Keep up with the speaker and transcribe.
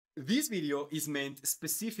This video is meant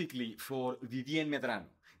specifically for Vivienne Medrano,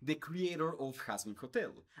 the creator of Hazbin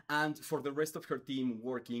Hotel, and for the rest of her team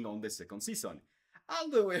working on the second season.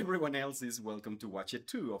 Although everyone else is welcome to watch it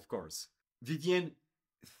too, of course. Vivienne,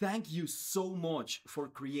 thank you so much for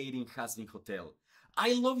creating Hazbin Hotel.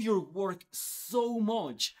 I love your work so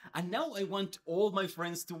much, and now I want all my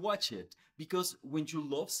friends to watch it, because when you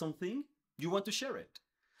love something, you want to share it.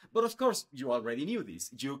 But of course, you already knew this.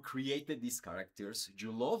 You created these characters,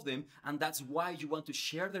 you love them, and that's why you want to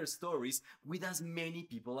share their stories with as many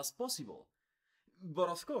people as possible. But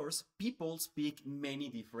of course, people speak many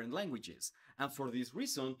different languages, and for this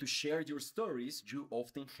reason, to share your stories, you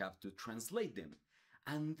often have to translate them.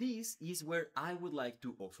 And this is where I would like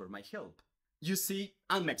to offer my help. You see,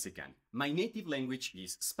 I'm Mexican. My native language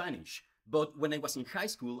is Spanish. But when I was in high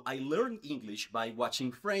school, I learned English by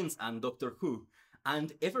watching Friends and Doctor Who.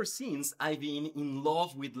 And ever since, I've been in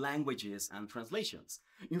love with languages and translations.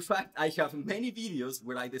 In fact, I have many videos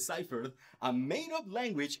where I deciphered a made-up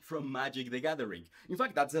language from Magic the Gathering. In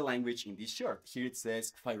fact, that's the language in this shirt. Here it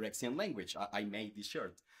says Phyrexian language. I made this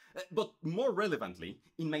shirt. But more relevantly,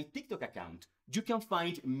 in my TikTok account, you can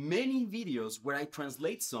find many videos where I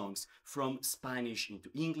translate songs from Spanish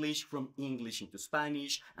into English, from English into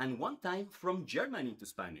Spanish, and one time from German into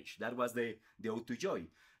Spanish. That was the Ode to Joy.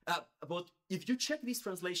 But if you check these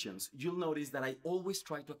translations, you'll notice that I always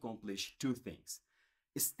try to accomplish two things.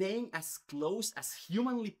 Staying as close as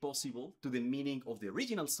humanly possible to the meaning of the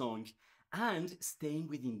original song and staying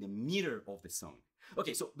within the meter of the song.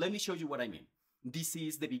 Okay, so let me show you what I mean. This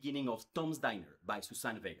is the beginning of Tom's Diner by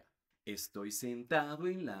Susan Vega. Estoy sentado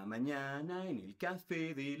en la mañana en el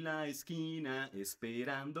café de la esquina,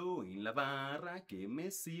 esperando en la barra que me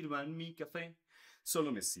sirvan mi café.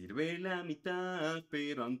 Solo me sirve la mitad,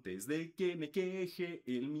 pero antes de que me queje,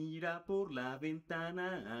 él mira por la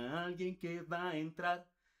ventana a alguien que va a entrar.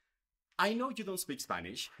 I know you don't speak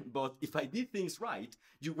Spanish, but if I did things right,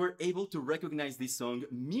 you were able to recognize this song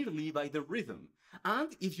merely by the rhythm.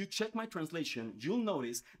 And if you check my translation, you'll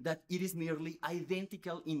notice that it is nearly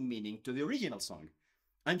identical in meaning to the original song.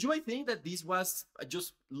 And you might think that this was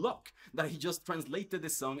just luck, that he just translated the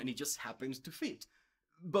song and it just happens to fit.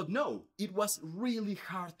 But no, it was really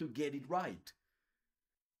hard to get it right.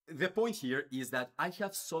 The point here is that I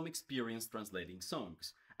have some experience translating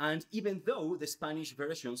songs, and even though the Spanish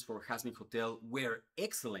versions for Hazbin Hotel were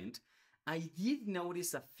excellent, I did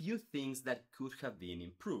notice a few things that could have been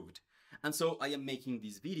improved. And so I am making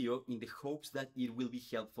this video in the hopes that it will be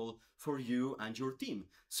helpful for you and your team,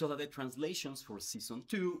 so that the translations for Season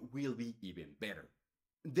 2 will be even better.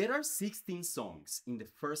 There are 16 songs in the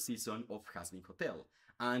first season of Hazbin Hotel,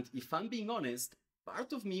 and if I'm being honest,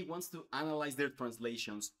 part of me wants to analyze their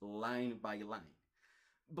translations line by line.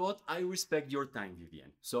 But I respect your time,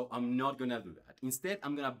 Vivienne, so I'm not gonna do that. Instead,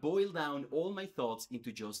 I'm gonna boil down all my thoughts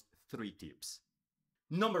into just 3 tips.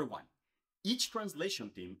 Number 1. Each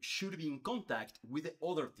translation team should be in contact with the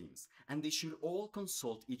other teams, and they should all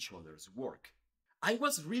consult each other's work. I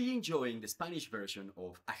was really enjoying the Spanish version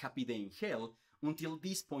of A Happy Day in Hell until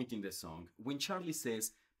this point in the song, when Charlie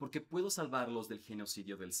says, porque puedo salvarlos del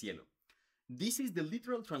genocidio del cielo. This is the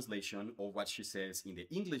literal translation of what she says in the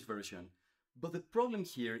English version, but the problem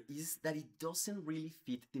here is that it doesn't really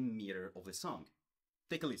fit the meter of the song.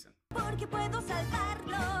 Take a listen. Porque puedo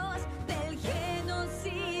salvarlos del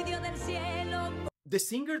genocidio del cielo. The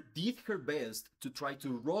singer did her best to try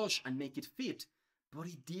to rush and make it fit, but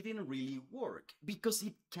it didn't really work, because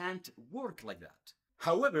it can't work like that.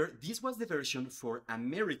 However, this was the version for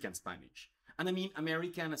American Spanish. And I mean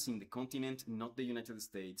American as in the continent, not the United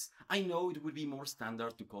States. I know it would be more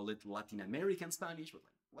standard to call it Latin American Spanish, but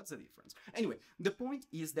what's the difference? Anyway, the point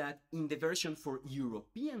is that in the version for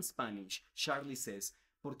European Spanish, Charlie says,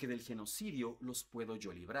 porque del genocidio los puedo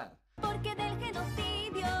yo librar. Porque del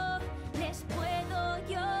genocidio les puedo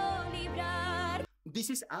yo librar.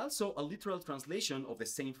 This is also a literal translation of the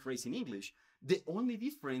same phrase in English. The only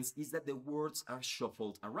difference is that the words are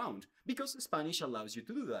shuffled around, because Spanish allows you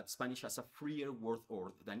to do that. Spanish has a freer word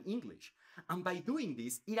order than English. And by doing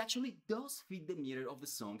this, it actually does fit the meter of the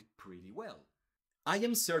song pretty well. I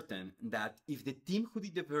am certain that if the team who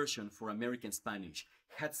did the version for American Spanish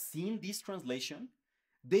had seen this translation,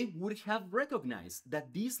 they would have recognized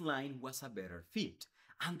that this line was a better fit,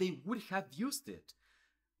 and they would have used it.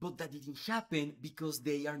 But that didn't happen because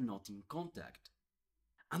they are not in contact.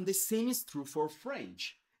 And the same is true for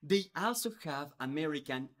French. They also have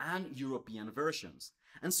American and European versions.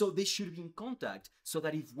 And so they should be in contact so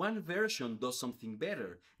that if one version does something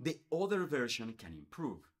better, the other version can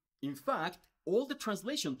improve. In fact, all the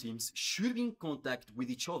translation teams should be in contact with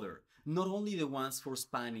each other, not only the ones for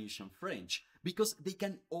Spanish and French, because they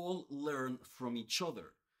can all learn from each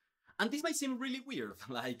other. And this might seem really weird,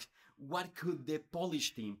 like, what could the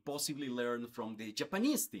Polish team possibly learn from the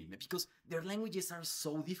Japanese team? Because their languages are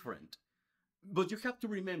so different. But you have to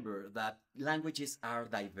remember that languages are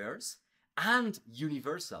diverse and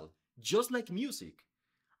universal, just like music.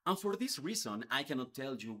 And for this reason, I cannot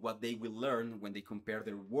tell you what they will learn when they compare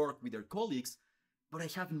their work with their colleagues, but I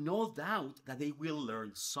have no doubt that they will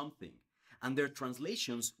learn something, and their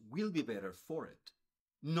translations will be better for it.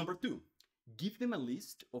 Number 2, give them a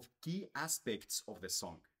list of key aspects of the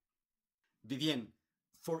song. Vivienne,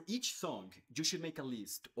 for each song, you should make a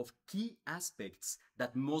list of key aspects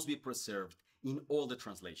that must be preserved in all the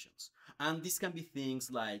translations. And this can be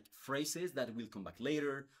things like phrases that will come back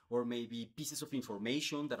later, or maybe pieces of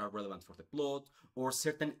information that are relevant for the plot, or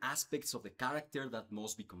certain aspects of the character that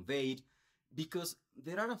must be conveyed, because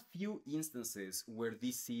there are a few instances where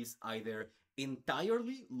this is either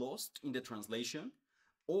entirely lost in the translation,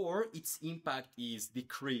 or its impact is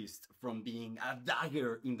decreased from being a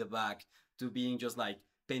dagger in the back to being just like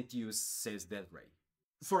Pentius says Death Ray.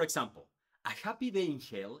 For example, A Happy Day in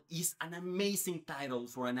Hell is an amazing title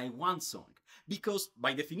for an I Want song, because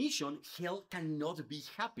by definition, hell cannot be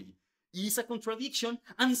happy. It's a contradiction,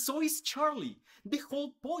 and so is Charlie. The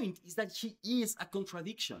whole point is that he is a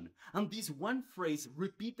contradiction, and this one phrase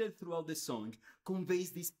repeated throughout the song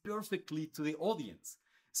conveys this perfectly to the audience.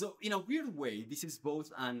 So in a weird way, this is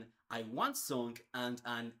both an I Want song and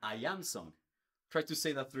an I Am song. Try to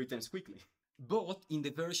say that 3 times quickly. But in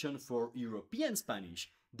the version for European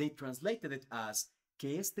Spanish, they translated it as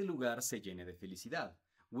que este lugar se llene de felicidad,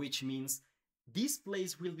 which means this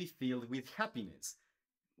place will be filled with happiness,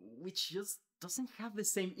 which just doesn't have the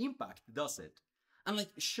same impact, does it? And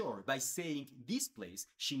like, sure, by saying this place,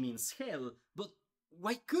 she means hell, but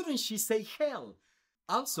why couldn't she say hell?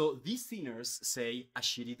 Also, these sinners say a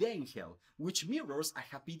shitty day in hell, which mirrors a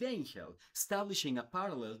happy day in hell, establishing a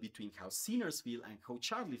parallel between how sinners feel and how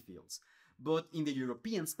Charlie feels. But in the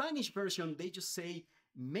European Spanish version, they just say,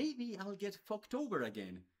 maybe I'll get fucked over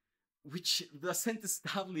again, which doesn't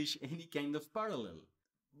establish any kind of parallel.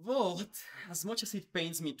 But, as much as it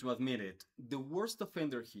pains me to admit it, the worst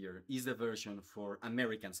offender here is the version for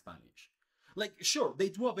American Spanish. Like, sure, they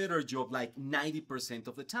do a better job like 90%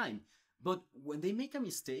 of the time, but when they make a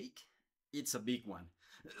mistake, it's a big one.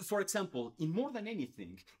 For example, in More Than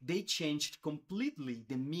Anything, they changed completely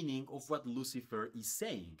the meaning of what Lucifer is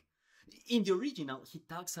saying. In the original, he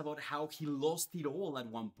talks about how he lost it all at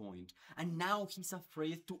one point, and now he's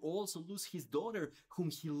afraid to also lose his daughter, whom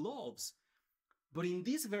he loves. But in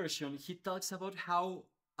this version, he talks about how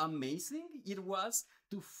amazing it was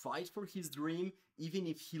to fight for his dream even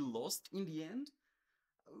if he lost in the end.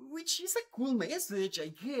 Which is a cool message, I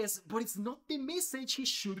guess, but it's not the message he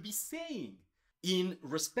should be saying. In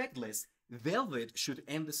Respectless, Velvet should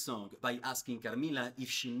end the song by asking Carmilla if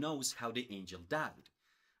she knows how the angel died.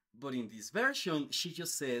 But in this version, she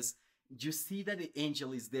just says, "You see that the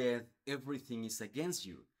angel is dead, everything is against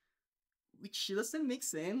you." Which doesn't make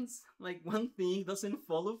sense, like one thing doesn't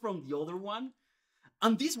follow from the other one.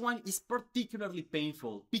 And this one is particularly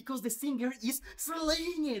painful because the singer is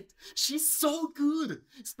slaying it. She's so good,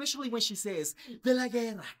 especially when she says, "De la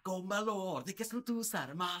guerra con valor, de que son tus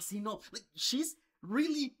armas, y no." Like, she's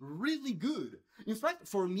really, really good. In fact,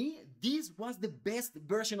 for me, this was the best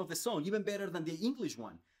version of the song, even better than the English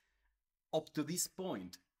one, up to this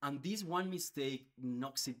point. And this one mistake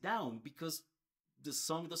knocks it down because the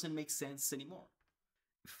song doesn't make sense anymore.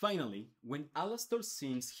 Finally, when Alastor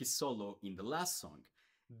sings his solo in the last song,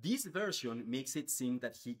 this version makes it seem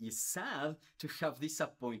that he is sad to have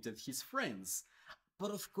disappointed his friends.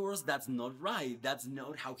 But of course, that's not right. That's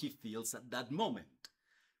not how he feels at that moment.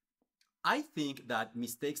 I think that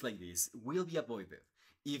mistakes like this will be avoided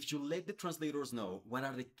if you let the translators know what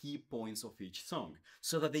are the key points of each song,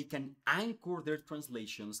 so that they can anchor their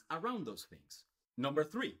translations around those things. Number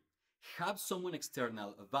 3, have someone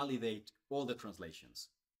external validate all the translations.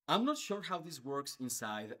 I'm not sure how this works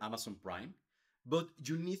inside Amazon Prime, but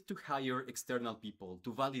you need to hire external people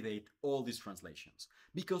to validate all these translations,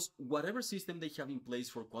 because whatever system they have in place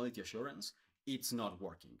for quality assurance, it's not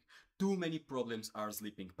working. Too many problems are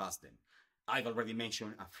slipping past them. I've already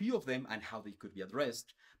mentioned a few of them and how they could be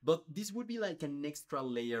addressed, but this would be like an extra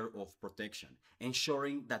layer of protection,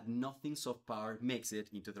 ensuring that nothing subpar makes it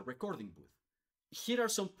into the recording booth. Here are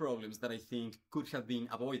some problems that I think could have been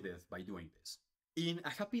avoided by doing this. In A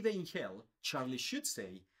Happy Day in Hell, Charlie should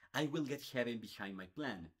say, "I will get heaven behind my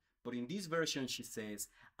plan," but in this version she says,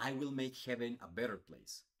 "I will make heaven a better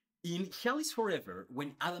place." In Hell is Forever,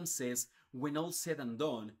 when Adam says, "When all said and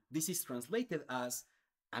done," this is translated as,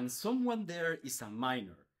 "and someone there is a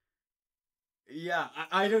minor." Yeah,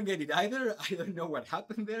 I don't get it either. I don't know what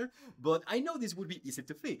happened there, but I know this would be easy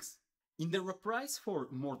to fix. In the reprise for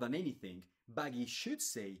More Than Anything, Baggy should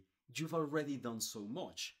say, "You've already done so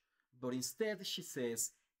much." But instead, she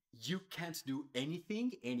says, "You can't do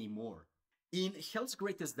anything anymore." In Hell's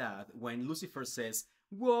Greatest Dad, when Lucifer says,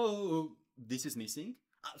 "Whoa, this is missing,"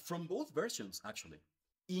 from both versions, actually.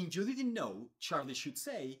 In You Didn't Know, Charlie should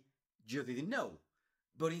say, "You didn't know."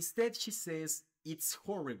 But instead, she says, "It's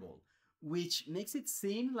horrible," which makes it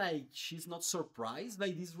seem like she's not surprised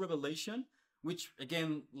by this revelation, which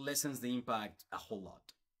again lessens the impact a whole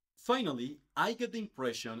lot. Finally, I get the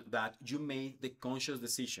impression that you made the conscious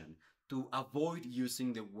decision to avoid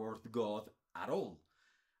using the word God at all.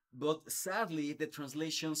 But sadly, the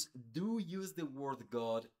translations do use the word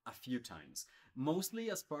God a few times,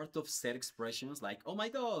 mostly as part of set expressions like, "oh my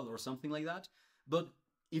God," or something like that. But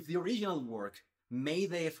if the original work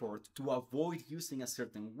made the effort to avoid using a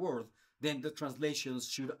certain word, then the translations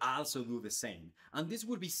should also do the same. And this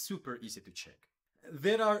would be super easy to check.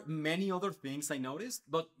 There are many other things I noticed,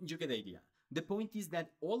 but you get the idea. The point is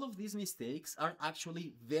that all of these mistakes are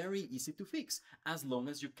actually very easy to fix, as long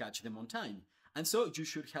as you catch them on time. And so you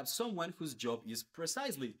should have someone whose job is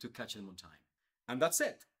precisely to catch them on time. And that's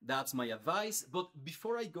it. That's my advice. But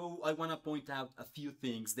before I go, I want to point out a few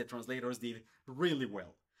things the translators did really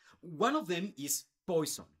well. One of them is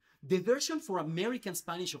poison. The version for American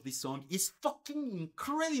Spanish of this song is fucking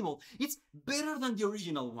incredible. It's better than the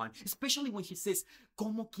original one, especially when he says,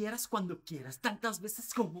 "como quieras, cuando quieras, tantas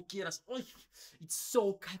veces como quieras." Oy, it's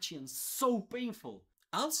so catchy and so painful.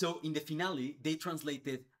 Also, in the finale, they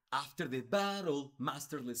translated "after the battle,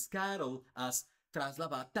 masterless cattle" as "tras la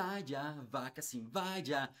batalla, vaca sin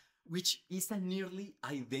valla," which is a nearly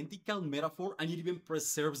identical metaphor and it even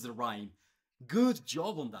preserves the rhyme. Good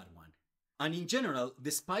job on that one. And in general,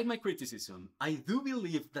 despite my criticism, I do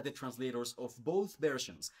believe that the translators of both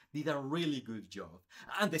versions did a really good job.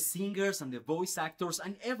 And the singers and the voice actors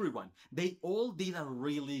and everyone, they all did a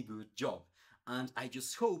really good job. And I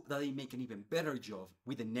just hope that they make an even better job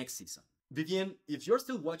with the next season. Vivienne, if you're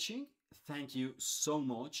still watching, thank you so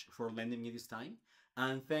much for lending me this time.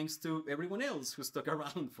 And thanks to everyone else who stuck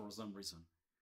around for some reason.